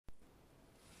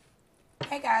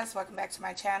Hey guys, welcome back to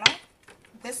my channel.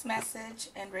 This message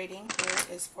and reading here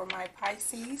is for my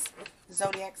Pisces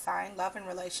zodiac sign, love and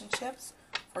relationships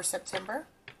for September.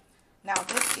 Now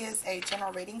this is a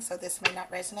general reading, so this may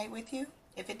not resonate with you.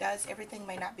 If it does, everything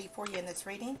may not be for you in this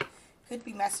reading. Could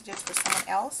be messages for someone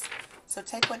else. So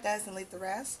take what does and leave the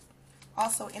rest.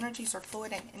 Also, energies are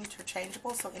fluid and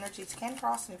interchangeable, so energies can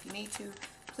cross, and if you need to,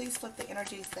 please flip the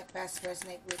energies that best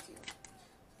resonate with you.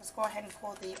 Let's go ahead and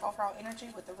pull the overall energy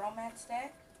with the romance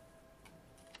deck.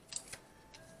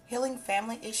 Healing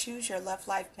family issues, your love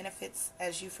life benefits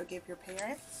as you forgive your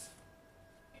parents.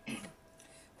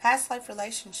 Past life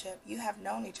relationship, you have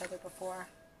known each other before.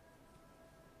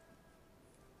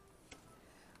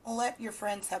 Let your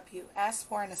friends help you. Ask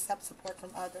for and accept support from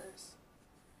others.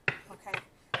 Okay.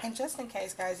 And just in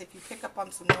case, guys, if you pick up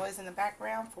on some noise in the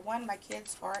background, for one, my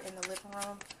kids are in the living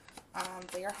room.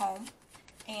 They are home.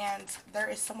 And there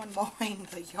is someone mowing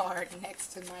the yard next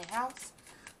to my house.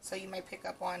 So you may pick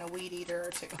up on a weed eater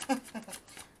or two.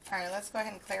 Alright, let's go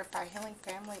ahead and clarify healing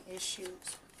family issues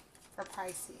for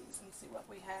Pisces. And see what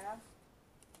we have.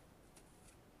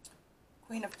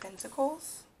 Queen of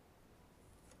Pentacles.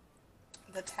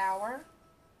 The Tower.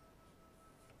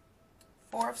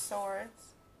 Four of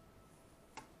Swords.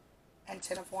 And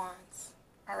Ten of Wands.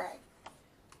 Alright.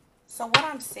 So what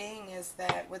I'm seeing is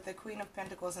that with the Queen of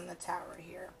Pentacles and the Tower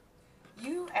here,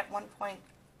 you at one point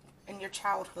in your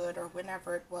childhood or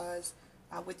whenever it was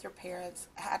with your parents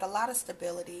had a lot of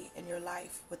stability in your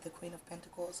life with the Queen of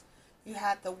Pentacles. You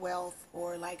had the wealth,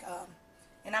 or like,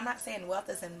 and I'm not saying wealth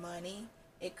is in money.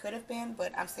 It could have been,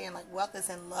 but I'm saying like wealth is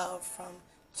in love from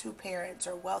two parents,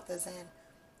 or wealth is in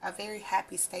a very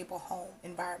happy, stable home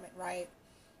environment, right?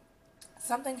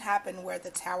 Something happened where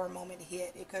the Tower moment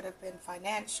hit. It could have been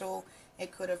financial.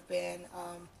 It could have been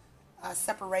a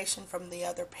separation from the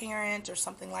other parent or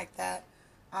something like that.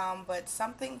 But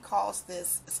something caused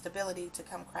this stability to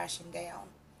come crashing down.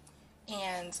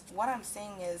 And what I'm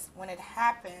seeing is when it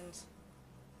happened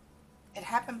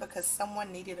because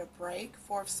someone needed a break.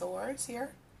 Four of Swords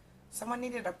here. Someone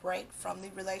needed a break from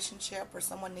the relationship, or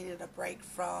someone needed a break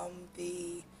from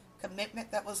the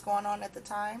commitment that was going on at the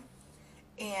time.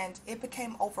 And it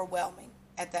became overwhelming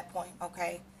at that point,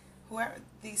 okay?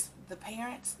 The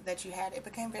parents that you had, it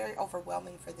became very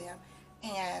overwhelming for them.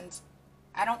 And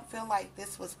I don't feel like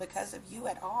this was because of you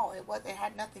at all. It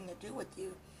had nothing to do with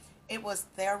you. It was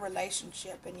their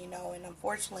relationship, and and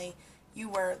unfortunately, you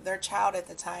were their child at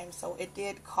the time, so it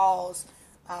did cause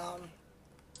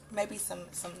maybe some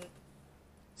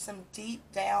deep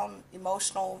down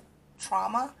emotional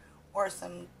trauma, or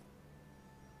some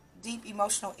deep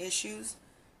emotional issues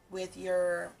with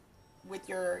your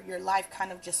life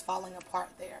kind of just falling apart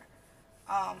there.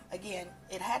 Again,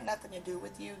 it had nothing to do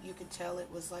with you. You could tell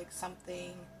it was like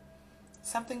something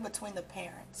between the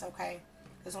parents, okay?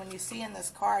 Because when you see in this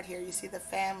card here, you see the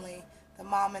family, the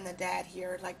mom and the dad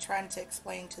here, like trying to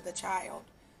explain to the child,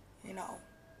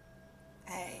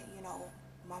 hey,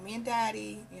 mommy and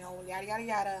daddy, yada, yada,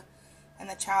 yada. And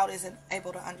the child isn't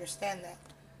able to understand that.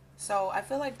 So I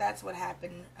feel like that's what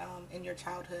happened in your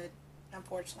childhood,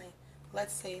 unfortunately.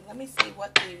 Let's see. Let me see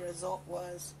what the result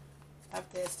was of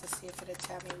this to see if it'll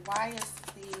tell me. Why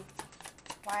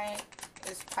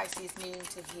is Pisces needing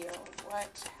to heal?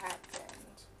 What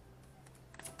happened?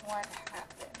 What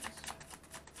happened?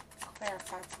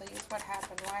 Clarify, please. What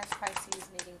happened? Why is Pisces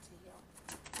needing to heal?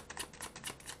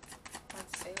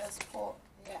 Let's see. Let's pull.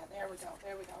 Yeah, there we go.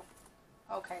 There we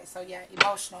go. Okay, so yeah,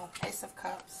 emotional. Ace of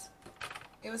Cups.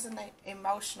 It was an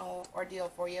emotional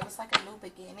ordeal for you. It was like a new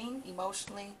beginning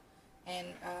emotionally, and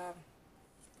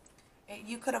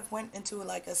you could have went into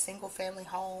like a single family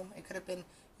home. It could have been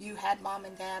you had mom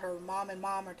and dad, or mom and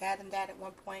mom, or dad and dad at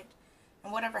one point,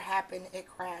 and whatever happened, it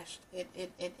crashed. It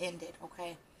ended.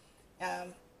 Okay,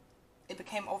 it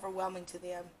became overwhelming to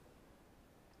them.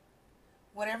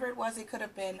 Whatever it was, it could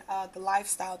have been the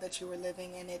lifestyle that you were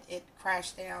living, and it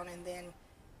crashed down, and then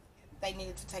they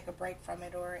needed to take a break from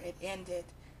it, or it ended.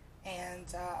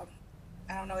 And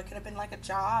I don't know, it could have been like a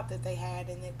job that they had,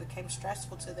 and it became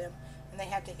stressful to them, and they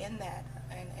had to end that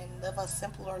and live a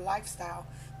simpler lifestyle.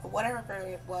 But whatever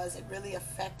it was, it really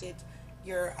affected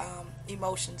your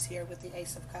emotions here with the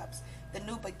Ace of Cups. The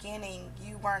new beginning,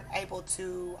 you weren't able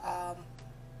to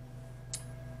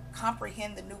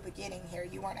comprehend the new beginning here.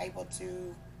 You weren't able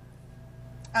to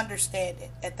understand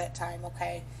it at that time,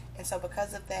 okay? And so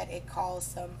because of that, it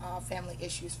caused some family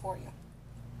issues for you.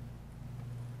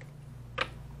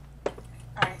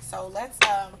 Alright, so let's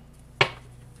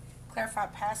clarify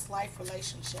past life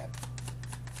relationship.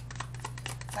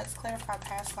 Let's clarify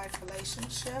past life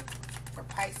relationship for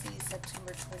Pisces,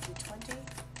 September 2020.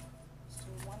 Let's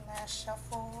do one last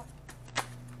shuffle.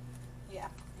 Yeah,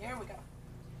 here we go.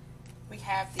 We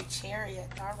have the Chariot.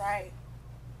 All right.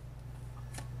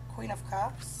 Queen of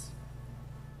Cups.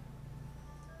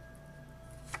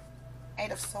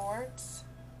 Eight of Swords.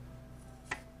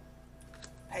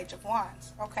 Page of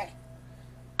Wands. Okay.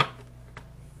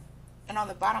 And on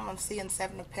the bottom, I'm seeing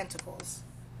Seven of Pentacles.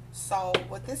 So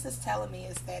what this is telling me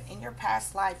is that in your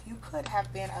past life, you could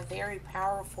have been a very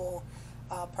powerful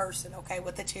person, okay,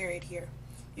 with the Chariot here.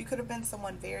 You could have been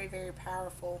someone very, very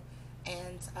powerful.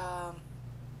 And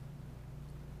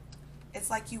it's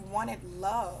like you wanted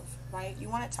love, right? You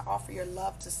wanted to offer your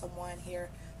love to someone here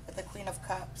with the Queen of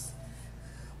Cups.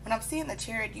 When I'm seeing the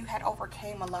Chariot, you had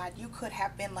overcame a lot. You could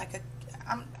have been like a,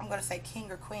 I'm going to say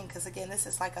king or queen, because again, this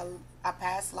is like a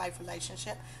past life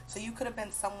relationship. So you could have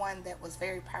been someone that was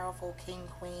very powerful, king,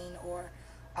 queen, or,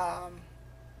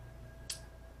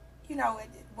 you know,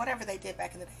 whatever they did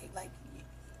back in the day. Like,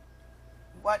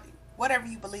 whatever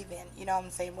you believe in, you know what I'm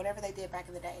saying? Whatever they did back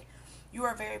in the day. You were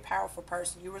a very powerful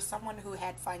person. You were someone who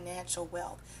had financial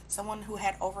wealth, someone who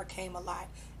had overcame a lot,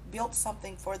 built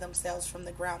something for themselves from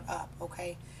the ground up,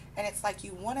 okay? And it's like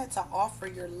you wanted to offer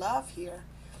your love here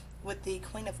with the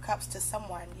Queen of Cups to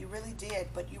someone. You really did,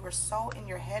 but you were so in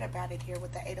your head about it here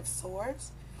with the Eight of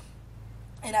Swords.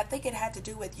 And I think it had to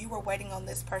do with you were waiting on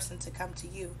this person to come to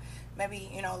you. Maybe,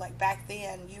 you know, like back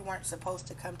then, you weren't supposed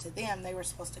to come to them. They were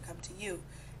supposed to come to you.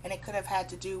 And it could have had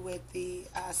to do with the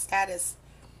status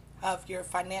of your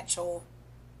financial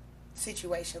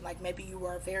situation. Like maybe you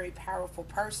were a very powerful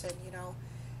person, you know,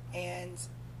 and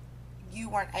you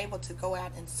weren't able to go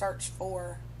out and search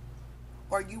for,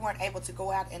 or you weren't able to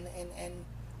go out and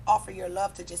offer your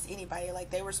love to just anybody. Like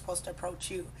they were supposed to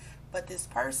approach you. But this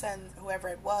person, whoever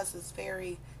it was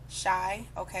very shy,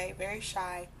 okay, very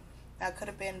shy. Could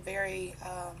have been very,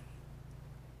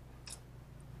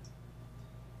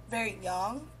 very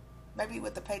young, maybe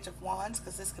with the Page of Wands,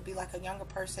 because this could be like a younger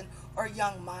person or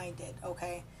young-minded,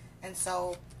 okay? And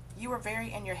so you were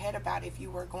very in your head about if you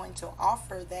were going to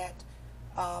offer that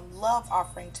love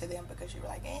offering to them, because you were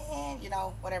like, you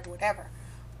know, whatever.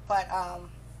 But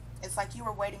it's like you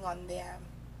were waiting on them.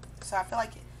 So I feel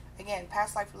like, again,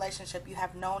 past life relationship, you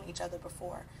have known each other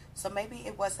before. So maybe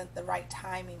it wasn't the right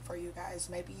timing for you guys.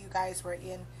 Maybe you guys were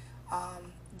in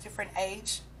different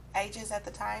ages at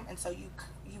the time, and so you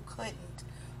couldn't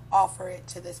offer it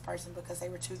to this person because they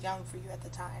were too young for you at the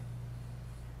time.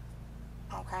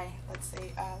 Okay, let's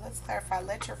see. Let's clarify.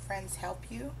 Let your friends help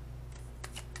you.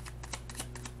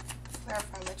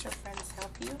 Clarify. Let your friends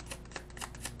help you.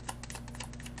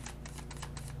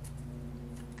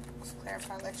 Let's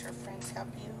clarify. Let your friends help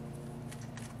you.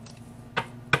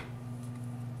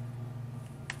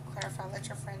 Clarify. Let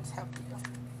your friends help you.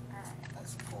 All right,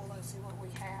 let's pull and see what we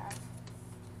have.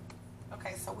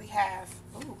 Okay, so we have,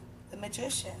 ooh, the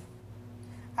Magician.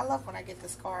 I love when I get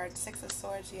this card. Six of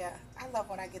Swords, yeah. I love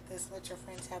when I get this, let your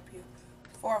friends help you.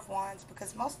 Four of Wands,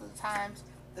 because most of the times,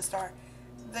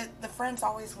 the friends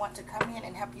always want to come in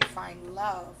and help you find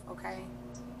love, okay?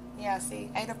 Yeah, see,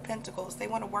 Eight of Pentacles. They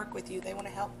want to work with you. They want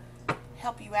to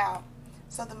help you out.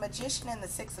 So the Magician and the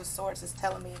Six of Swords is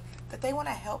telling me that they want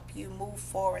to help you move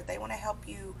forward. They want to help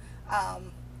you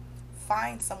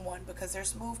find someone, because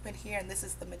there's movement here, and this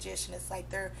is the Magician. It's like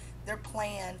they're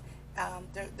playing,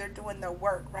 they're doing their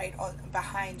work right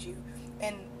behind you,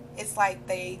 and it's like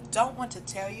they don't want to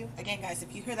tell you. Again, guys,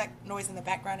 if you hear that noise in the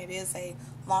background, it is a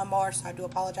lawnmower, so I do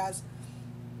apologize.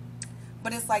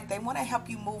 But it's like they want to help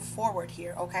you move forward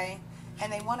here, okay?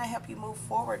 And they want to help you move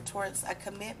forward towards a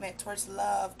commitment, towards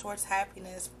love, towards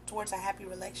happiness, towards a happy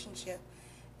relationship.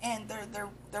 And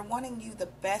they're wanting you the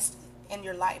best in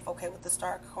your life, okay, with the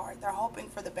Star card. They're hoping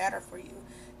for the better for you.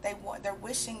 They're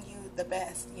wishing you the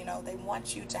best, you know. They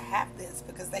want you to have this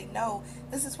because they know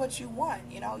this is what you want,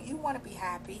 you know. You want to be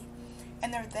happy,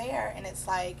 and they're there, and it's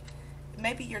like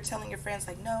maybe you're telling your friends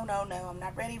like, no, I'm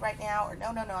not ready right now, or no,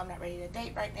 I'm not ready to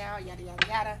date right now, yada yada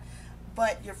yada.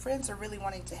 But your friends are really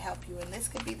wanting to help you, and this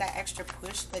could be that extra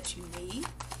push that you need,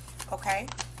 okay?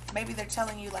 Maybe they're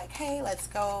telling you like, hey, let's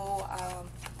go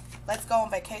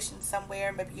on vacation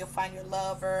somewhere. Maybe you'll find your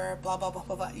lover, blah, blah, blah,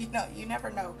 blah, blah. You know, you never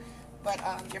know. But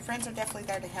your friends are definitely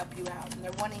there to help you out, and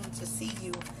they're wanting to see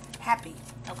you happy,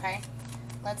 okay?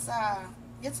 Let's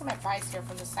get some advice here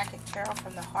from the second tarot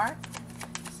from the heart.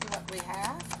 See what we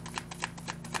have.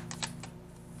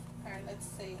 All right, let's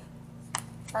see.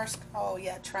 First, oh,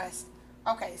 yeah, trust.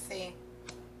 Okay, see,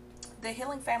 the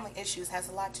healing family issues has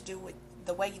a lot to do with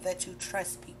the way that you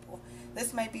trust people.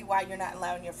 This may be why you're not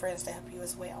allowing your friends to help you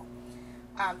as well.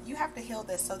 You have to heal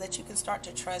this so that you can start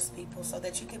to trust people, so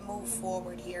that you can move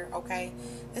forward here, okay?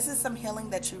 This is some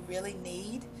healing that you really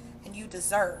need and you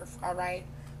deserve, all right?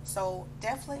 So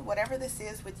definitely, whatever this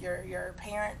is with your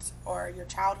parents or your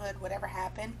childhood, whatever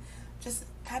happened, just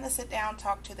kind of sit down,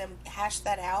 talk to them, hash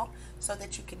that out so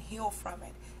that you can heal from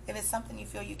it. If it's something you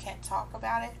feel you can't talk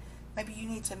about it, maybe you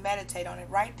need to meditate on it.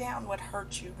 Write down what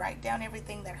hurt you. Write down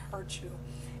everything that hurt you,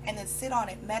 and then sit on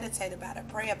it, meditate about it,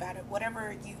 pray about it,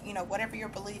 whatever whatever your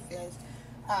belief is,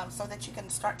 so that you can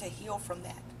start to heal from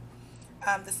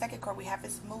that. The second card we have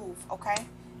is move. Okay,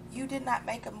 you did not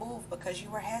make a move because you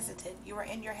were hesitant. You were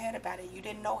in your head about it. You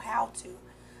didn't know how to.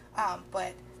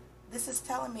 But this is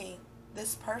telling me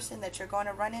this person that you're going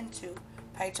to run into,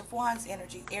 Page of Wands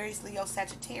energy, Aries, Leo,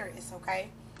 Sagittarius. Okay,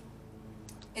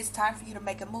 it's time for you to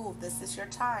make a move. This is your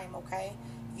time. Okay,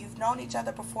 you've known each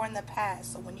other before in the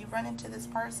past, so when you run into this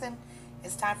person,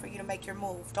 it's time for you to make your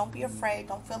move. Don't be afraid.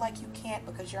 Don't feel like you can't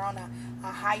because you're on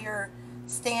a higher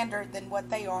standard than what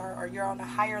they are, or you're on a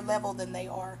higher level than they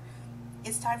are.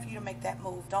 It's time for you to make that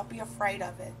move. Don't be afraid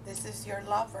of it. This is your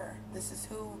lover. This is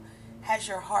who has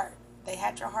your heart. They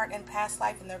had your heart in past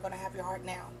life, and they're going to have your heart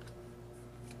now.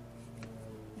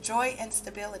 Joy and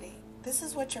stability. This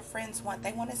is what your friends want.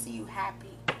 They want to see you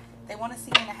happy. They want to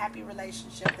see you in a happy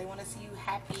relationship. They want to see you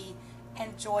happy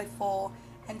and joyful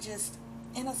and just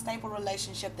in a stable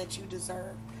relationship that you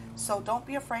deserve. So don't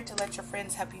be afraid to let your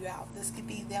friends help you out. This could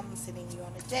be them sending you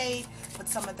on a date with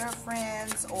some of their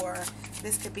friends, or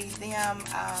this could be them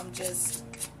just,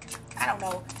 I don't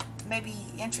know, maybe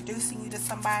introducing you to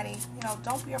somebody.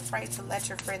 Don't be afraid to let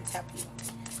your friends help you.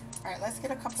 All right, let's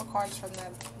get a couple of cards from the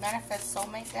Manifest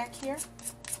Soulmate deck here.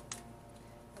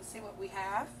 Let's see what we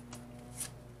have.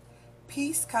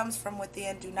 Peace comes from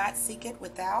within. Do not seek it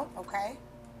without. Okay.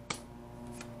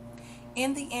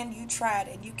 In the end, you tried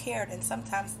and you cared, and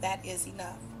sometimes that is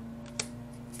enough.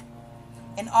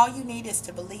 And all you need is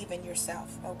to believe in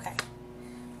yourself. Okay.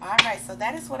 All right, so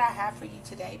that is what I have for you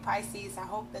today, Pisces. I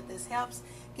hope that this helps,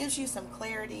 gives you some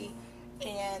clarity.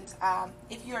 And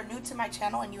if you are new to my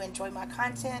channel and you enjoy my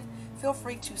content, feel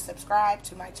free to subscribe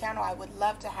to my channel. I would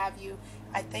love to have you.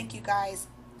 I thank you guys.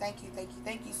 Thank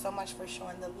you so much for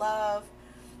showing the love.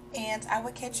 And I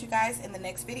will catch you guys in the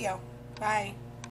next video. Bye.